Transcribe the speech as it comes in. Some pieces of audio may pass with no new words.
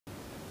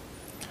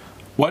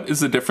What is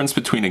the difference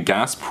between a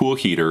gas pool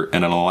heater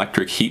and an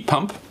electric heat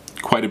pump?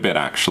 Quite a bit,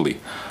 actually.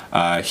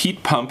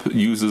 Heat pump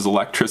uses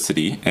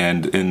electricity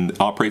and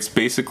operates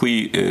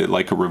basically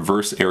like a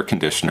reverse air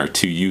conditioner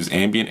to use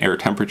ambient air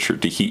temperature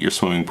to heat your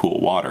swimming pool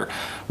water,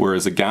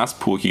 whereas a gas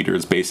pool heater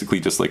is basically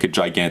just like a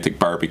gigantic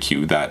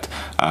barbecue that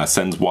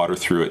sends water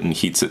through it and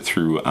heats it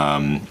through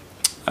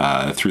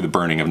the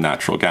burning of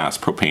natural gas,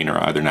 propane or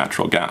other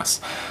natural gas.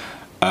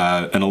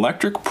 An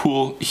electric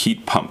pool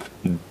heat pump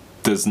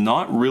does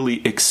not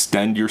really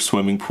extend your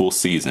swimming pool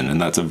season, and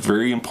that's a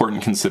very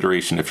important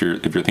consideration if you're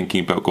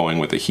thinking about going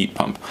with a heat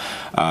pump.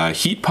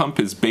 Heat pump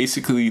is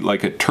basically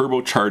like a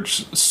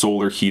turbocharged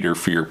solar heater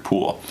for your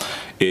pool.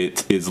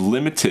 It is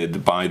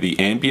limited by the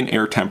ambient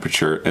air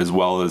temperature as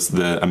well as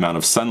the amount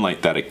of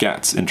sunlight that it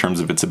gets in terms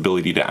of its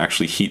ability to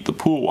actually heat the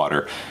pool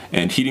water.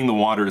 And heating the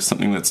water is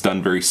something that's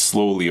done very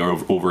slowly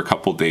over a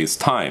couple days'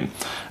 time,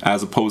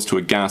 as opposed to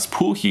a gas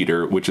pool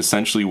heater, which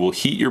essentially will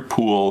heat your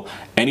pool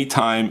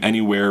anytime,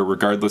 anywhere,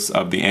 regardless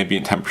of the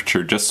ambient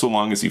temperature. Just so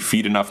long as you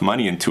feed enough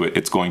money into it,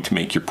 it's going to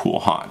make your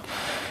pool hot.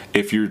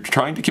 If you're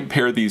trying to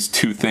compare these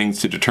two things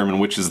to determine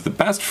which is the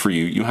best for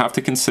you, you have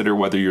to consider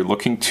whether you're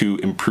looking to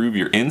improve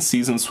your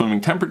in-season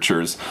swimming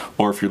temperatures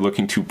or if you're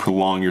looking to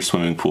prolong your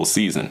swimming pool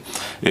season.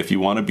 If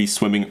you want to be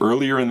swimming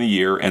earlier in the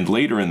year and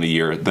later in the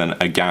year, then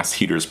a gas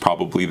heater is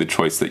probably the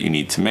choice that you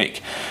need to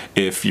make.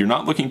 If you're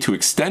not looking to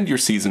extend your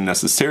season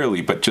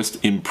necessarily, but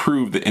just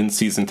improve the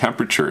in-season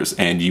temperatures,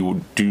 and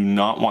you do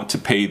not want to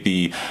pay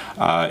the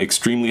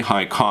extremely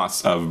high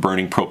costs of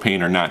burning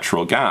propane or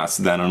natural gas,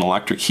 then an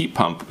electric heat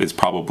pump is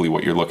probably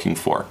what you're looking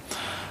for.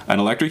 An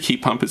electric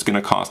heat pump is going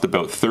to cost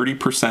about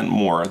 30%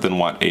 more than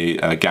what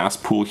a gas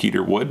pool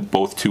heater would,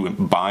 both to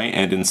buy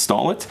and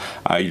install it.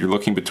 You're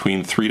looking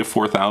between $3,000 to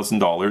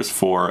 $4,000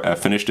 for a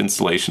finished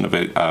installation of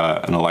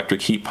an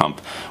electric heat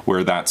pump,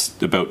 where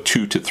that's about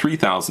 $2,000 to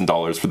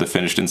 $3,000 for the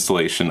finished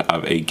installation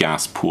of a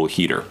gas pool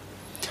heater.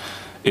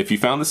 If you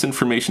found this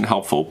information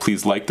helpful,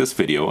 please like this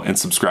video and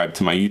subscribe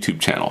to my YouTube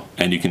channel,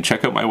 and you can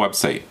check out my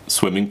website,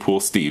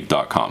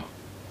 swimmingpoolsteve.com.